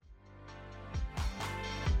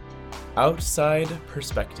Outside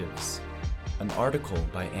Perspectives, an article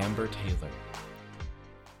by Amber Taylor.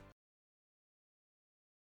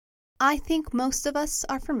 I think most of us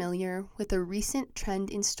are familiar with a recent trend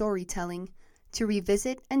in storytelling to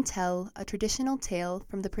revisit and tell a traditional tale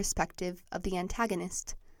from the perspective of the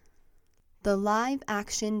antagonist. The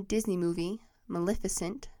live-action Disney movie,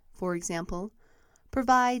 Maleficent, for example,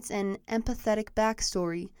 provides an empathetic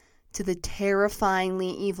backstory to the terrifyingly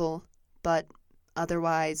evil, but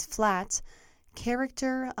otherwise flat,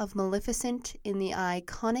 character of Maleficent in the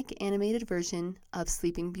iconic animated version of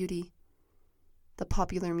Sleeping Beauty. The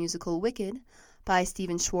popular musical Wicked, by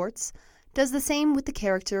Stephen Schwartz, does the same with the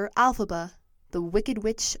character Elphaba, the Wicked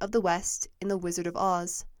Witch of the West in The Wizard of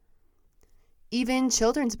Oz. Even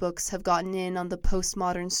children's books have gotten in on the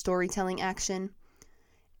postmodern storytelling action.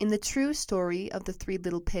 In The True Story of the Three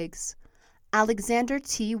Little Pigs, Alexander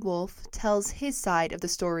T. Wolfe tells his side of the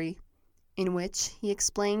story, in which he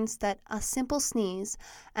explains that a simple sneeze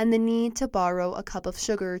and the need to borrow a cup of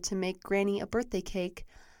sugar to make Granny a birthday cake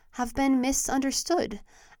have been misunderstood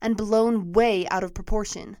and blown way out of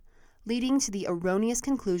proportion, leading to the erroneous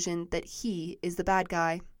conclusion that he is the bad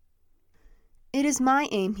guy. It is my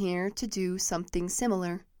aim here to do something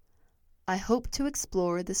similar. I hope to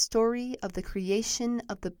explore the story of the creation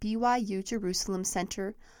of the BYU Jerusalem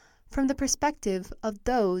Center from the perspective of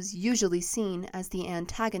those usually seen as the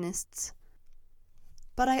antagonists.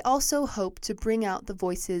 But I also hope to bring out the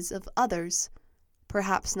voices of others,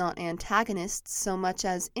 perhaps not antagonists so much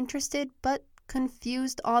as interested but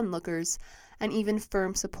confused onlookers and even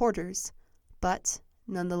firm supporters, but,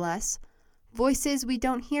 nonetheless, voices we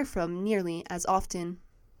don't hear from nearly as often.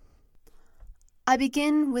 I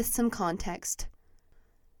begin with some context.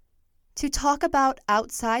 To talk about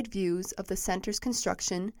outside views of the center's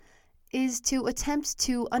construction is to attempt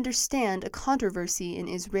to understand a controversy in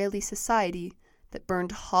Israeli society that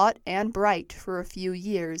burned hot and bright for a few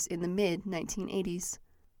years in the mid-1980s.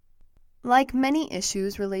 Like many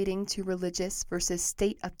issues relating to religious versus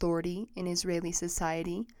state authority in Israeli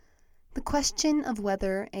society, the question of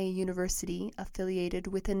whether a university affiliated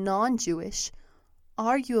with a non-Jewish,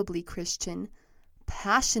 arguably Christian,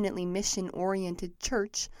 passionately mission-oriented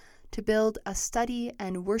church to build a study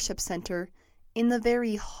and worship center in the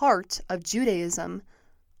very heart of Judaism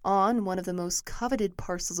on one of the most coveted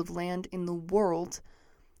parcels of land in the world,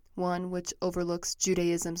 one which overlooks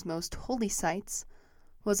Judaism's most holy sites,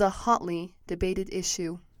 was a hotly debated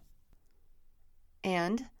issue.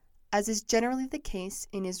 And, as is generally the case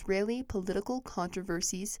in Israeli political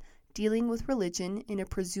controversies dealing with religion in a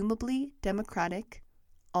presumably democratic,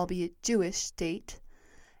 albeit Jewish, state,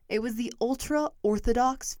 it was the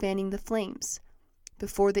ultra-Orthodox fanning the flames,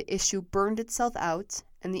 before the issue burned itself out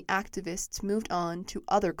and the activists moved on to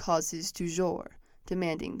other causes du jour,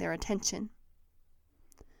 demanding their attention.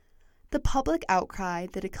 The public outcry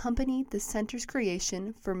that accompanied the center's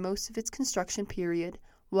creation for most of its construction period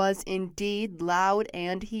was indeed loud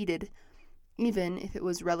and heated, even if it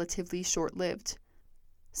was relatively short-lived.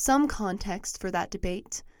 Some context for that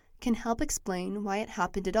debate can help explain why it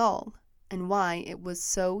happened at all and why it was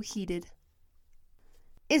so heated.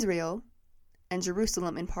 Israel, and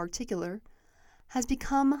Jerusalem in particular, has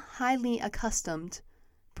become highly accustomed,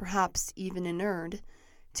 perhaps even inured,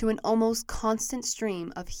 to an almost constant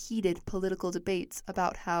stream of heated political debates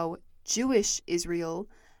about how Jewish Israel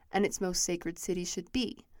and its most sacred city should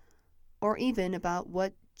be, or even about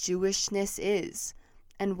what Jewishness is,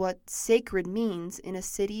 and what sacred means in a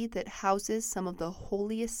city that houses some of the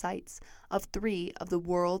holiest sites of three of the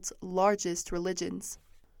world's largest religions.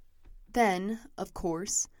 Then, of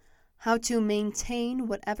course, how to maintain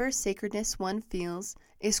whatever sacredness one feels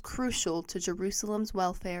is crucial to Jerusalem's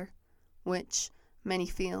welfare, which, many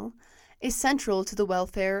feel, is central to the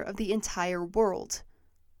welfare of the entire world,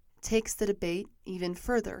 takes the debate even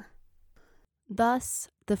further. Thus,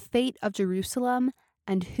 the fate of Jerusalem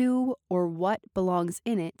and who or what belongs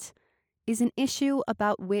in it is an issue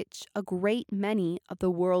about which a great many of the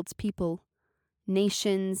world's people,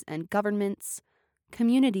 nations and governments,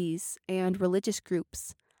 communities and religious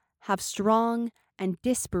groups, have strong and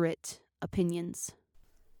disparate opinions.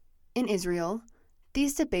 In Israel,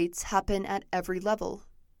 these debates happen at every level,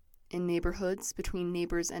 in neighborhoods between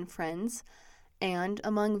neighbors and friends, and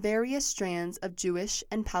among various strands of Jewish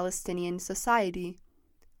and Palestinian society,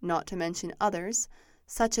 not to mention others,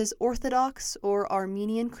 such as Orthodox or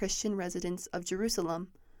Armenian Christian residents of Jerusalem,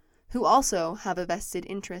 who also have a vested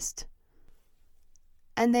interest.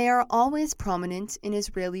 And they are always prominent in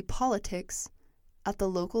Israeli politics, at the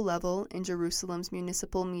local level in Jerusalem's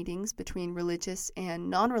municipal meetings between religious and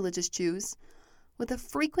non-religious Jews, with a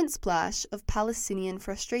frequent splash of Palestinian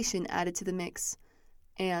frustration added to the mix,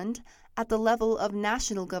 and at the level of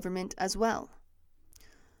national government as well.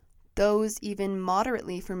 Those even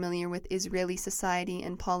moderately familiar with Israeli society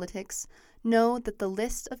and politics know that the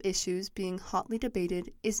list of issues being hotly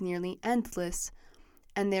debated is nearly endless,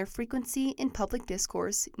 and their frequency in public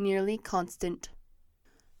discourse nearly constant.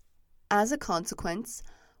 As a consequence,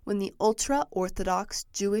 when the ultra-Orthodox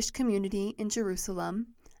Jewish community in Jerusalem,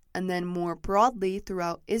 and then more broadly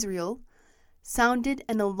throughout Israel, sounded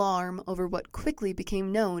an alarm over what quickly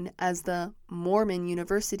became known as the Mormon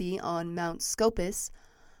University on Mount Scopus,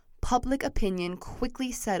 public opinion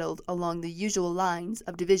quickly settled along the usual lines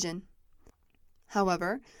of division.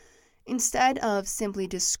 However, instead of simply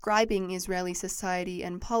describing Israeli society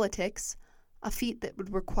and politics, a feat that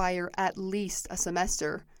would require at least a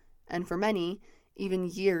semester, and for many, even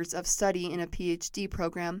years of study in a PhD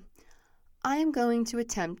program, I am going to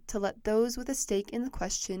attempt to let those with a stake in the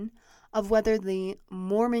question of whether the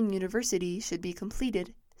Mormon University should be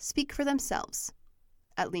completed speak for themselves,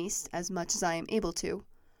 at least as much as I am able to,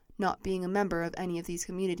 not being a member of any of these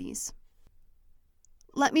communities.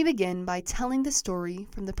 Let me begin by telling the story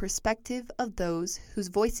from the perspective of those whose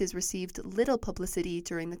voices received little publicity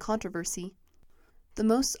during the controversy. The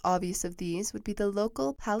most obvious of these would be the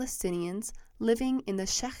local Palestinians living in the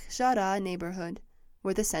Sheikh Jarrah neighborhood,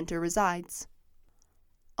 where the center resides.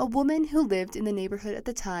 A woman who lived in the neighborhood at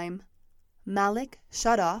the time, Malik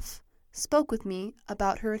Sharaf, spoke with me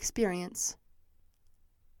about her experience.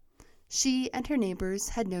 She and her neighbors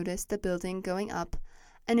had noticed the building going up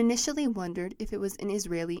and initially wondered if it was an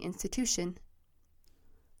Israeli institution.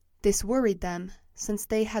 This worried them, since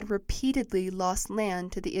they had repeatedly lost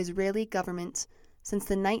land to the Israeli government since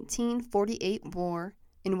the 1948 war,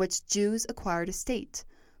 in which Jews acquired a state,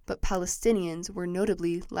 but Palestinians were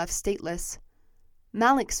notably left stateless.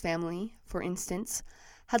 Malik's family, for instance,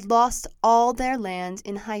 had lost all their land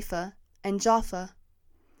in Haifa and Jaffa.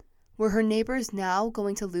 Were her neighbors now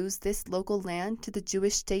going to lose this local land to the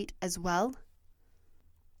Jewish state as well?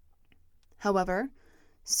 However,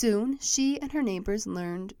 soon she and her neighbors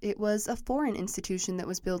learned it was a foreign institution that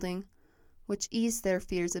was building, which eased their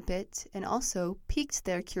fears a bit and also piqued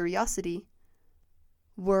their curiosity.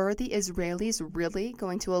 Were the Israelis really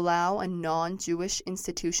going to allow a non-Jewish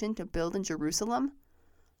institution to build in Jerusalem?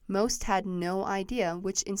 Most had no idea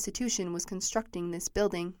which institution was constructing this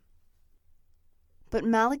building. But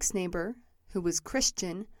Malik's neighbor, who was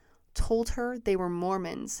Christian, told her they were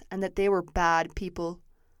Mormons and that they were bad people.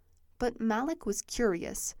 But Malik was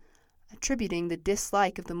curious, attributing the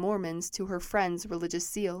dislike of the Mormons to her friend's religious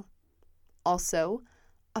zeal. Also,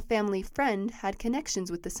 a family friend had connections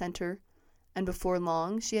with the center, and before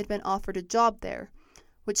long she had been offered a job there,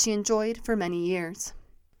 which she enjoyed for many years.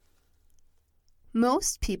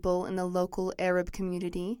 Most people in the local Arab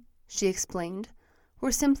community, she explained,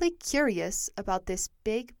 were simply curious about this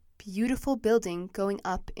big, beautiful building going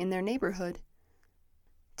up in their neighborhood.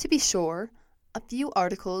 To be sure, a few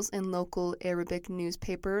articles in local Arabic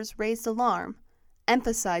newspapers raised alarm,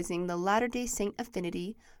 emphasizing the Latter-day Saint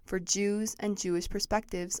affinity for Jews and Jewish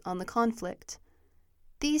perspectives on the conflict.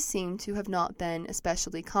 These seem to have not been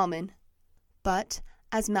especially common. But,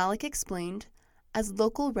 as Malik explained, as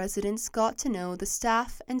local residents got to know the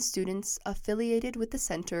staff and students affiliated with the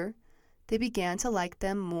center, they began to like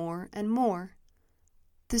them more and more.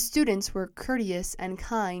 The students were courteous and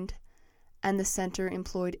kind, and the center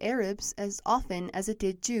employed Arabs as often as it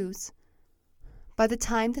did Jews. By the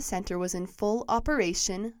time the center was in full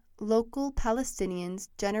operation, local Palestinians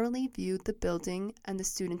generally viewed the building and the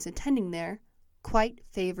students attending there quite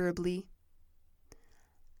favorably.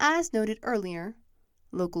 As noted earlier,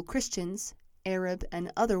 local Christians, Arab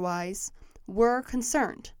and otherwise, were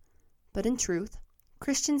concerned, but in truth,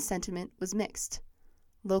 Christian sentiment was mixed.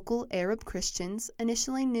 Local Arab Christians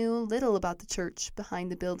initially knew little about the church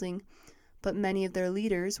behind the building, but many of their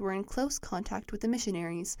leaders were in close contact with the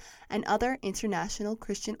missionaries and other international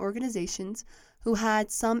Christian organizations who had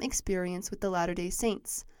some experience with the Latter-day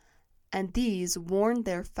Saints, and these warned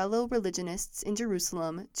their fellow religionists in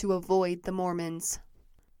Jerusalem to avoid the Mormons.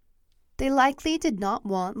 They likely did not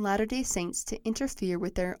want Latter-day Saints to interfere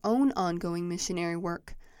with their own ongoing missionary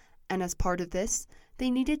work, and as part of this, they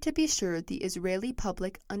needed to be sure the Israeli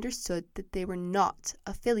public understood that they were not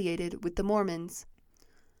affiliated with the Mormons.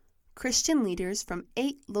 Christian leaders from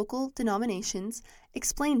 8 local denominations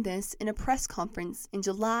explained this in a press conference in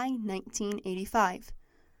July 1985,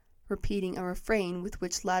 repeating a refrain with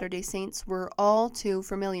which Latter-day Saints were all too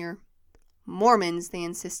familiar. Mormons, they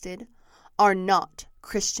insisted, are not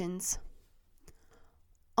Christians.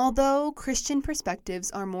 Although Christian perspectives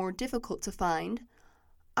are more difficult to find,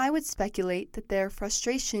 I would speculate that their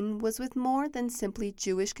frustration was with more than simply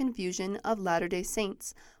Jewish confusion of Latter-day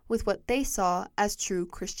Saints with what they saw as true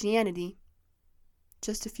Christianity.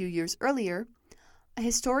 Just a few years earlier, a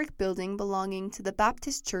historic building belonging to the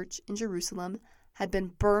Baptist Church in Jerusalem had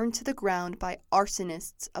been burned to the ground by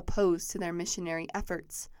arsonists opposed to their missionary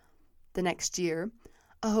efforts. The next year,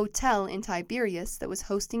 a hotel in Tiberias that was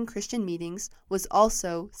hosting Christian meetings was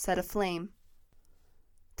also set aflame.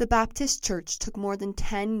 The Baptist Church took more than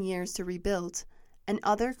 10 years to rebuild, and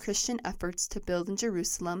other Christian efforts to build in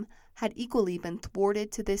Jerusalem had equally been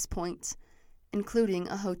thwarted to this point, including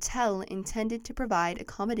a hotel intended to provide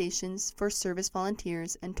accommodations for service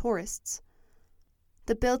volunteers and tourists.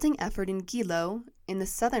 The building effort in Gilo, in the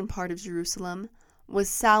southern part of Jerusalem, was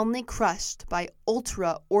soundly crushed by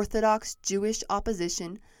ultra-Orthodox Jewish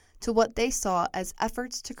opposition to what they saw as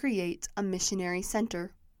efforts to create a missionary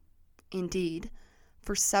center. Indeed,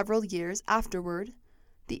 for several years afterward,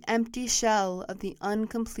 the empty shell of the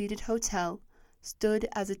uncompleted hotel stood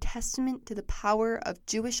as a testament to the power of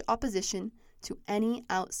Jewish opposition to any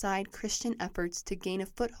outside Christian efforts to gain a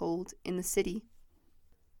foothold in the city.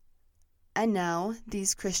 And now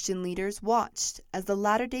these Christian leaders watched as the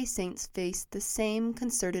Latter-day Saints faced the same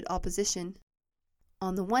concerted opposition.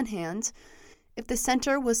 On the one hand, if the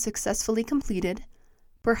center was successfully completed,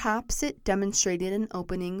 perhaps it demonstrated an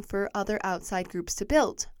opening for other outside groups to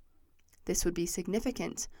build. This would be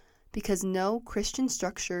significant because no Christian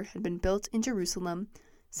structure had been built in Jerusalem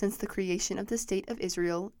since the creation of the State of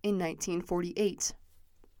Israel in 1948.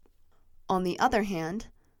 On the other hand,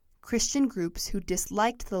 Christian groups who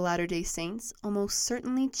disliked the Latter-day Saints almost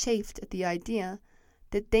certainly chafed at the idea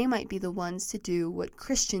that they might be the ones to do what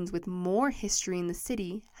Christians with more history in the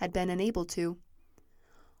city had been unable to.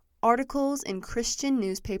 Articles in Christian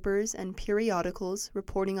newspapers and periodicals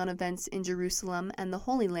reporting on events in Jerusalem and the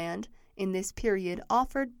Holy Land in this period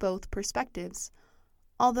offered both perspectives,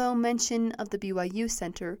 although mention of the BYU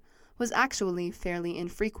Center was actually fairly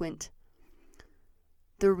infrequent.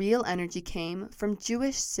 The real energy came from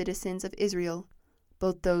Jewish citizens of Israel,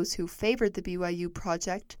 both those who favored the BYU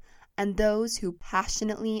project and those who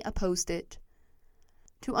passionately opposed it.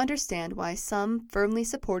 To understand why some firmly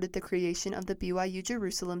supported the creation of the BYU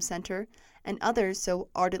Jerusalem Center and others so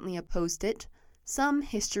ardently opposed it, some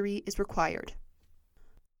history is required.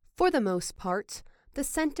 For the most part, the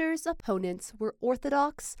center's opponents were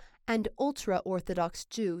Orthodox and ultra-Orthodox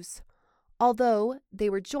Jews, although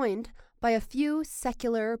they were joined by a few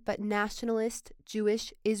secular but nationalist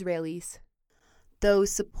Jewish Israelis.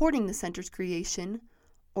 Those supporting the center's creation,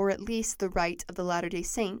 or at least the right of the Latter-day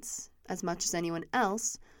Saints, as much as anyone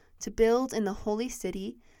else, to build in the Holy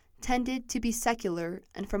City, tended to be secular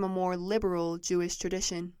and from a more liberal Jewish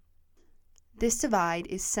tradition. This divide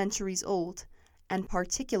is centuries old, and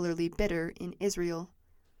particularly bitter in Israel.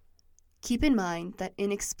 Keep in mind that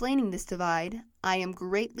in explaining this divide, I am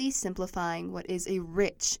greatly simplifying what is a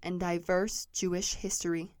rich and diverse Jewish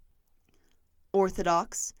history.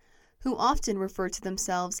 Orthodox, who often refer to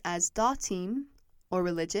themselves as Datim, or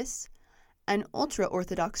religious, and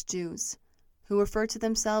ultra-Orthodox Jews, who refer to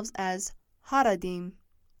themselves as Haradim,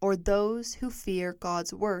 or those who fear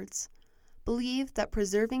God's words, believe that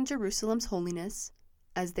preserving Jerusalem's holiness,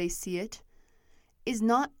 as they see it, is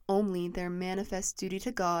not only their manifest duty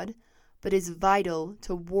to God, but is vital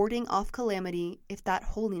to warding off calamity if that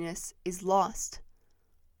holiness is lost.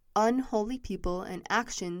 Unholy people and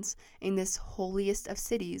actions in this holiest of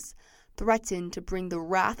cities threaten to bring the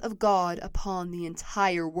wrath of God upon the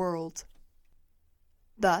entire world.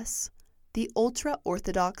 Thus, the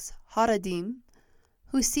ultra-Orthodox Haradim,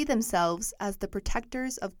 who see themselves as the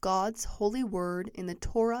protectors of God's holy word in the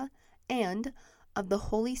Torah and of the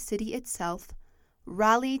holy city itself,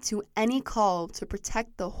 rally to any call to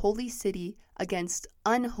protect the holy city against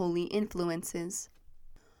unholy influences.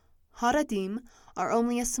 Haradim are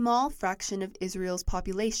only a small fraction of Israel's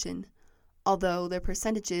population, although their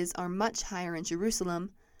percentages are much higher in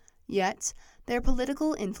Jerusalem, yet their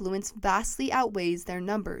political influence vastly outweighs their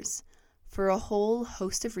numbers, for a whole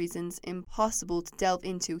host of reasons impossible to delve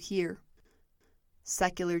into here.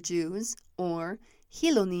 Secular Jews, or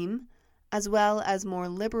Hilonim, as well as more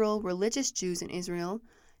liberal religious Jews in Israel,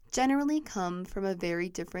 generally come from a very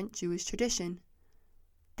different Jewish tradition.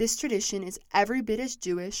 This tradition is every bit as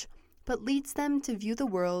Jewish, but leads them to view the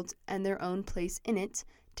world and their own place in it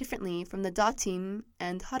differently from the Datim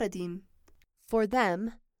and Haradim. For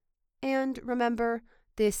them, and remember,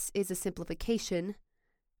 this is a simplification,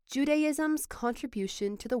 Judaism's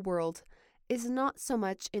contribution to the world is not so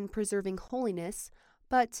much in preserving holiness,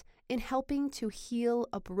 but in helping to heal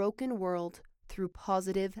a broken world through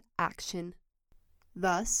positive action.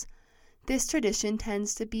 Thus, This tradition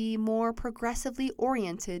tends to be more progressively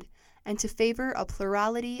oriented and to favor a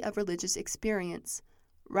plurality of religious experience,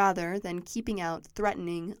 rather than keeping out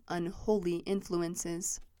threatening, unholy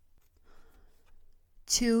influences.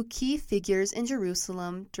 Two key figures in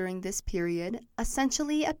Jerusalem during this period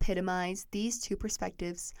essentially epitomize these two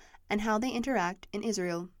perspectives and how they interact in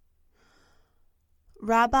Israel.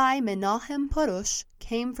 Rabbi Menachem Porush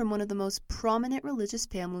came from one of the most prominent religious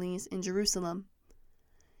families in Jerusalem.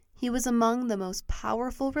 He was among the most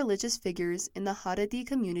powerful religious figures in the Haredi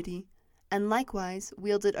community and likewise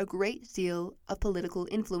wielded a great deal of political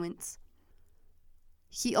influence.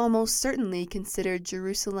 He almost certainly considered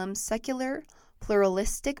Jerusalem's secular,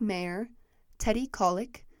 pluralistic mayor, Teddy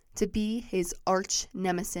Kollek, to be his arch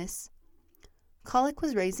nemesis. Kollek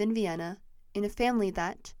was raised in Vienna in a family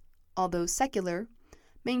that, although secular,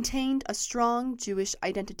 maintained a strong Jewish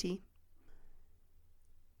identity.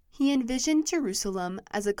 He envisioned Jerusalem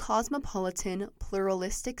as a cosmopolitan,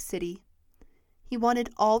 pluralistic city. He wanted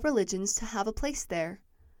all religions to have a place there,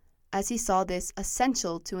 as he saw this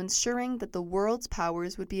essential to ensuring that the world's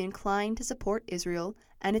powers would be inclined to support Israel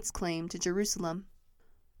and its claim to Jerusalem.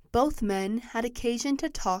 Both men had occasion to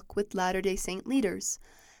talk with Latter-day Saint leaders,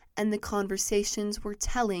 and the conversations were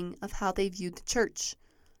telling of how they viewed the church,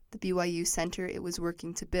 the BYU Center it was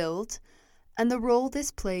working to build, and the role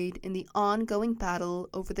this played in the ongoing battle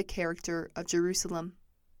over the character of Jerusalem.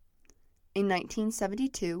 In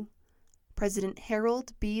 1972, President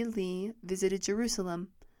Harold B. Lee visited Jerusalem,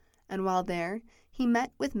 and while there, he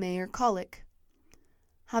met with Mayor Kollek.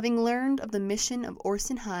 Having learned of the mission of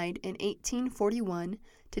Orson Hyde in 1841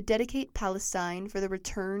 to dedicate Palestine for the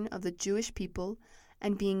return of the Jewish people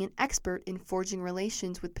and being an expert in forging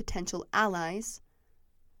relations with potential allies,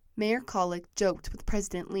 Mayor Kollek joked with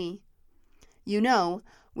President Lee, "You know,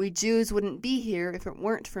 we Jews wouldn't be here if it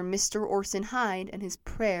weren't for Mr. Orson Hyde and his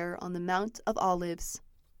prayer on the Mount of Olives."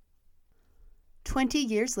 20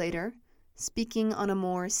 years later, speaking on a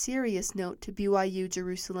more serious note to BYU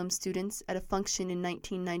Jerusalem students at a function in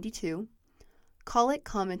 1992, Kollek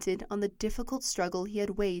commented on the difficult struggle he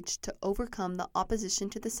had waged to overcome the opposition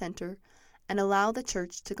to the center and allow the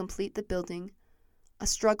church to complete the building, a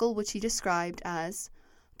struggle which he described as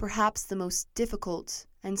perhaps the most difficult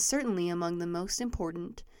and certainly among the most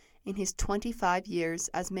important in his 25 years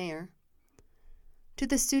as mayor. To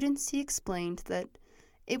the students he explained that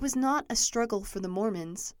it was not a struggle for the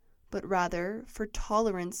Mormons, but rather for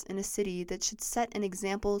tolerance in a city that should set an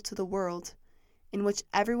example to the world, in which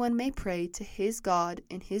everyone may pray to his God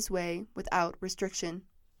in his way without restriction.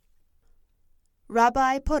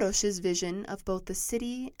 Rabbi Porush's vision of both the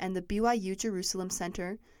city and the BYU Jerusalem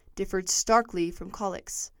Center differed starkly from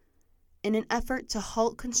Kollek's. In an effort to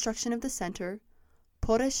halt construction of the center,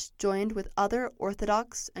 Porush joined with other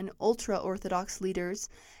Orthodox and ultra-Orthodox leaders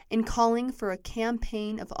in calling for a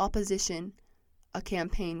campaign of opposition, a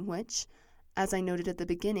campaign which, as I noted at the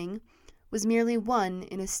beginning, was merely one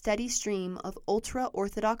in a steady stream of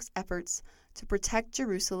ultra-Orthodox efforts to protect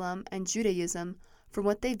Jerusalem and Judaism from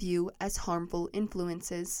what they view as harmful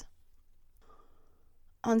influences.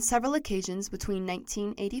 On several occasions between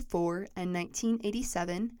 1984 and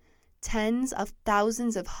 1987, tens of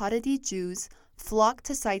thousands of Haredi Jews flocked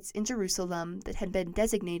to sites in Jerusalem that had been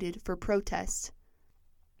designated for protest.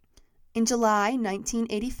 In July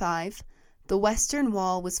 1985, the Western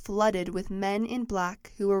Wall was flooded with men in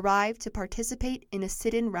black who arrived to participate in a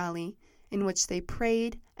sit-in rally in which they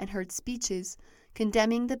prayed and heard speeches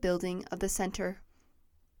condemning the building of the center.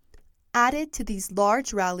 Added to these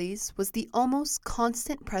large rallies was the almost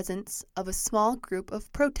constant presence of a small group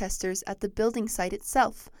of protesters at the building site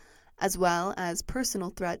itself, as well as personal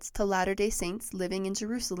threats to Latter-day Saints living in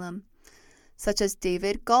Jerusalem, such as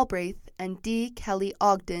David Galbraith and D. Kelly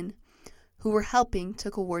Ogden, who were helping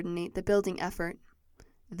to coordinate the building effort.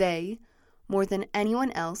 They, more than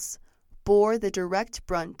anyone else, bore the direct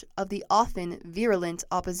brunt of the often virulent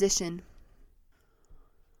opposition.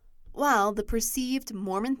 While the perceived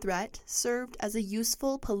Mormon threat served as a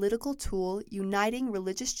useful political tool uniting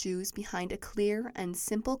religious Jews behind a clear and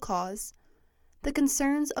simple cause, the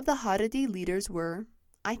concerns of the Haredi leaders were,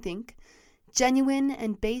 I think, genuine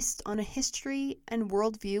and based on a history and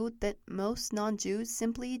worldview that most non-Jews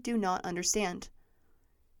simply do not understand.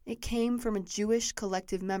 It came from a Jewish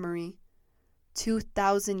collective memory,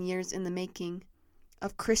 2,000 years in the making,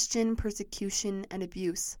 of Christian persecution and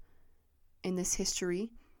abuse. In this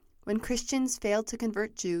history, when Christians failed to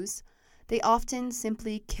convert Jews, they often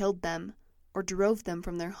simply killed them or drove them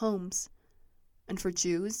from their homes. And for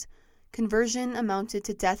Jews, conversion amounted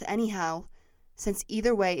to death anyhow, since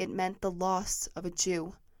either way it meant the loss of a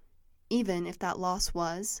Jew, even if that loss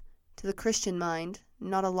was, to the Christian mind,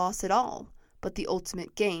 not a loss at all, but the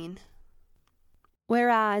ultimate gain.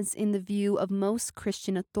 Whereas, in the view of most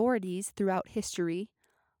Christian authorities throughout history,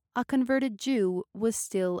 a converted Jew was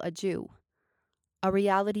still a Jew, a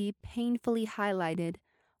reality painfully highlighted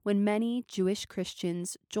when many Jewish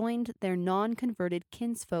Christians joined their non-converted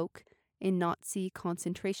kinsfolk in Nazi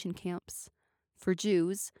concentration camps. For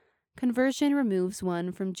Jews, conversion removes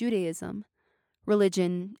one from Judaism,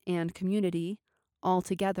 religion, and community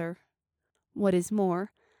altogether. What is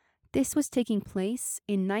more, this was taking place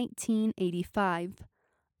in 1985,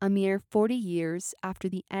 a mere 40 years after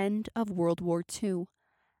the end of World War II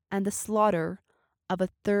and the slaughter of a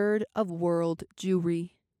third of world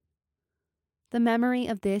Jewry. The memory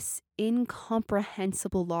of this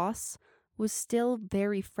incomprehensible loss was still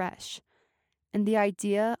very fresh, and the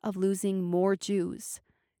idea of losing more Jews,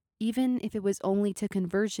 even if it was only to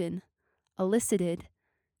conversion, elicited,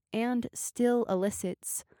 and still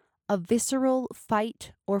elicits, a visceral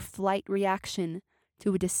fight or flight reaction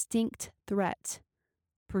to a distinct threat,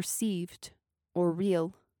 perceived or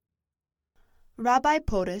real. Rabbi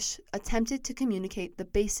Porush attempted to communicate the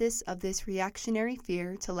basis of this reactionary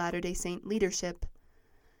fear to Latter-day Saint leadership.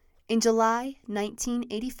 In July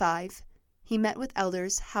 1985, he met with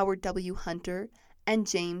elders Howard W. Hunter and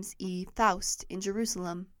James E. Faust in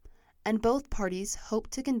Jerusalem, and both parties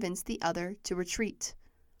hoped to convince the other to retreat.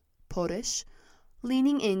 Porush,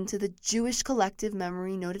 leaning into the Jewish collective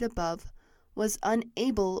memory noted above, was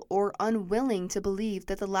unable or unwilling to believe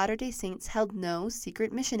that the Latter-day Saints held no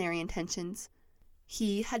secret missionary intentions.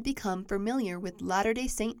 He had become familiar with Latter-day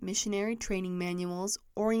Saint missionary training manuals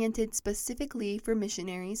oriented specifically for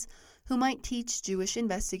missionaries who might teach Jewish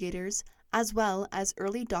investigators, as well as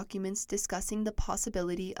early documents discussing the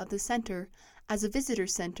possibility of the center as a visitor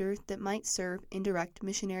center that might serve indirect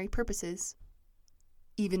missionary purposes.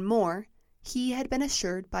 Even more, he had been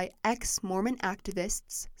assured by ex-Mormon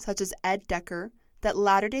activists such as Ed Decker that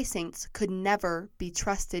Latter-day Saints could never be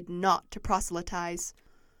trusted not to proselytize.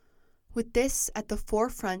 With this at the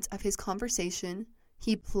forefront of his conversation,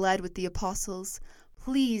 he pled with the apostles,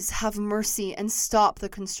 "Please have mercy and stop the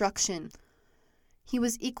construction." He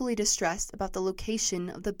was equally distressed about the location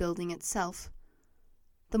of the building itself.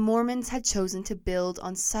 The Mormons had chosen to build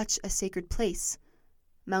on such a sacred place,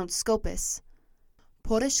 Mount Scopus.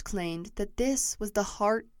 Porush claimed that this was the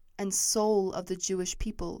heart and soul of the Jewish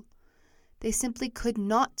people. They simply could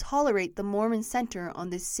not tolerate the Mormon center on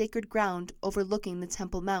this sacred ground overlooking the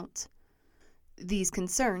Temple Mount. These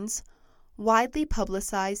concerns, widely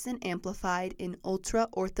publicized and amplified in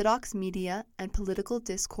ultra-Orthodox media and political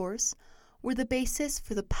discourse, were the basis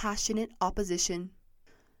for the passionate opposition.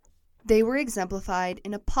 They were exemplified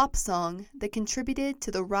in a pop song that contributed to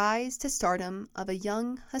the rise to stardom of a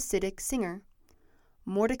young Hasidic singer,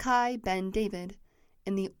 Mordecai Ben David,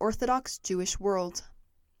 in the Orthodox Jewish world.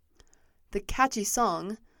 The catchy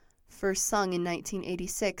song, first sung in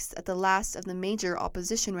 1986 at the last of the major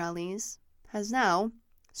opposition rallies, has now,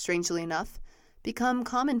 strangely enough, become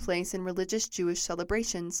commonplace in religious Jewish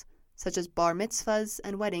celebrations, such as bar mitzvahs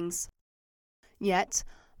and weddings. Yet,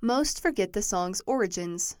 most forget the song's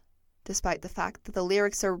origins, despite the fact that the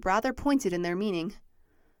lyrics are rather pointed in their meaning.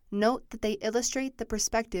 Note that they illustrate the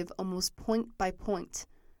perspective almost point by point,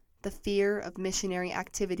 the fear of missionary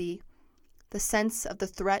activity, the sense of the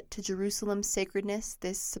threat to Jerusalem's sacredness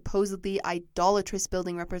this supposedly idolatrous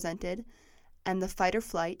building represented, and the fight or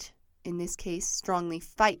flight, in this case strongly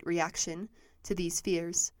fight reaction, to these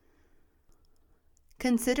fears.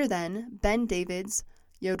 Consider then Ben David's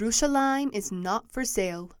 "Yerushalayim is not for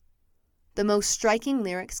sale." The most striking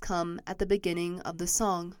lyrics come at the beginning of the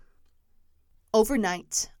song.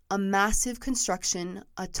 Overnight, a massive construction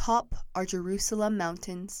atop our Jerusalem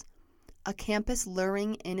mountains, a campus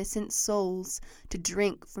luring innocent souls to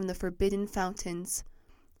drink from the forbidden fountains.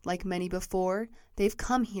 Like many before, they've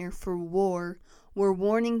come here for war. We're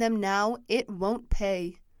warning them now, it won't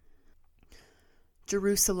pay.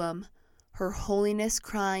 Jerusalem, her holiness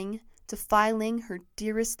crying, defiling her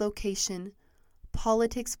dearest location,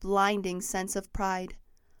 politics' blinding sense of pride.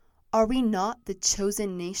 Are we not the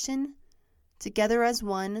chosen nation? Together as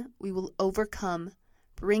one, we will overcome,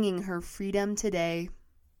 bringing her freedom today.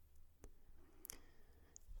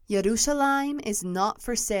 Yerushalayim is not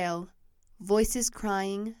for sale. Voices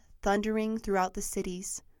crying, thundering throughout the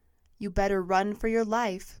cities. You better run for your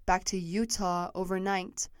life back to Utah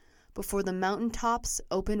overnight, before the mountaintops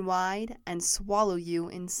open wide and swallow you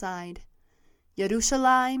inside.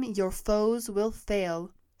 Yerushalayim, your foes will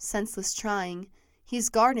fail, senseless trying. He's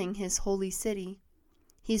guarding his holy city.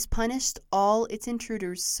 He's punished all its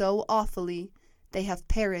intruders so awfully, they have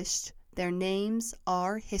perished. Their names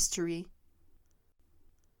are history.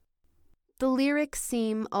 The lyrics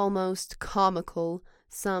seem almost comical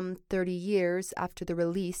some 30 years after the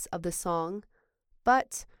release of the song,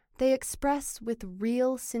 but they express with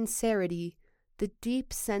real sincerity the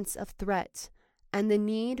deep sense of threat and the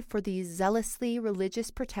need for these zealously religious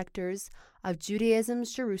protectors of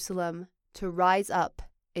Judaism's Jerusalem to rise up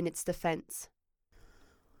in its defense.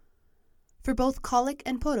 For both Kolick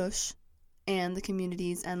and Porush, and the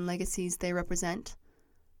communities and legacies they represent,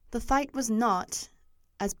 the fight was not,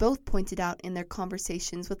 as both pointed out in their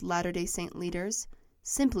conversations with Latter-day Saint leaders,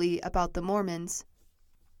 simply about the Mormons.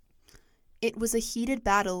 It was a heated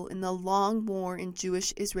battle in the long war in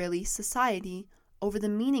Jewish-Israeli society over the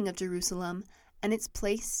meaning of Jerusalem and its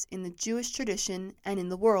place in the Jewish tradition and in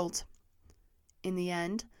the world. In the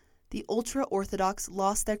end, the ultra-Orthodox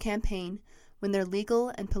lost their campaign when their legal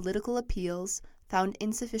and political appeals found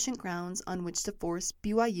insufficient grounds on which to force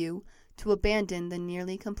BYU to abandon the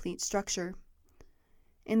nearly complete structure.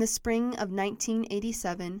 In the spring of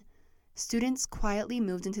 1987, students quietly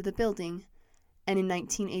moved into the building, and in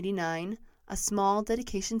 1989, a small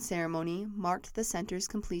dedication ceremony marked the center's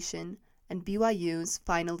completion and BYU's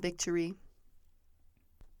final victory.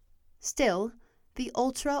 Still, the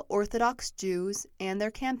ultra-Orthodox Jews and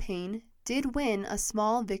their campaign did win a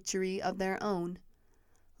small victory of their own.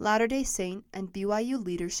 Latter-day Saint and BYU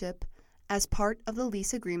leadership, as part of the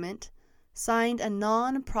lease agreement, signed a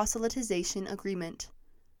non-proselytization agreement.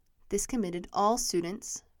 This committed all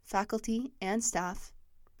students, faculty, and staff,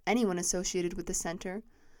 anyone associated with the center,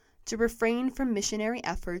 to refrain from missionary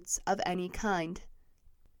efforts of any kind.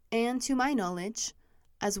 And to my knowledge,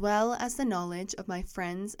 as well as the knowledge of my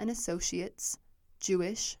friends and associates,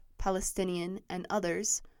 Jewish, Palestinian, and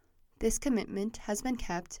others, this commitment has been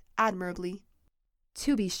kept admirably.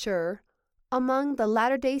 To be sure, among the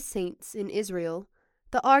Latter-day Saints in Israel,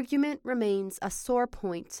 the argument remains a sore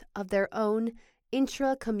point of their own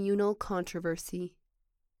intra-communal controversy.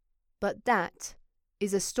 But that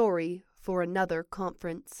is a story for another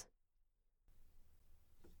conference.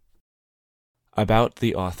 About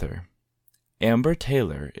the author. Amber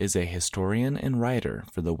Taylor is a historian and writer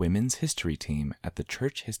for the Women's History Team at the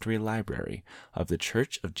Church History Library of The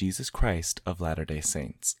Church of Jesus Christ of Latter-day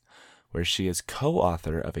Saints, where she is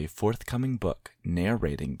co-author of a forthcoming book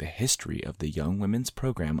narrating the history of the Young Women's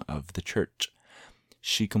Program of the Church.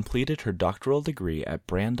 She completed her doctoral degree at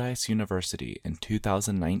Brandeis University in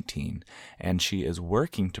 2019, and she is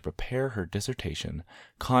working to prepare her dissertation,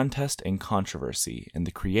 Contest and Controversy in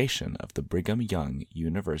the Creation of the Brigham Young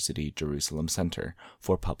University Jerusalem Center,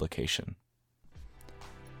 for publication.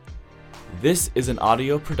 This is an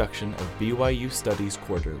audio production of BYU Studies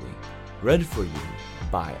Quarterly, read for you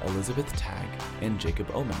by Elizabeth Tagg and Jacob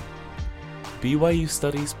Oman. BYU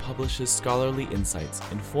Studies publishes scholarly insights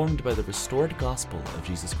informed by the restored gospel of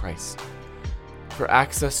Jesus Christ. For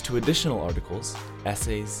access to additional articles,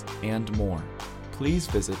 essays, and more, please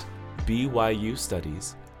visit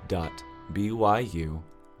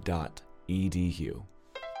byustudies.byu.edu.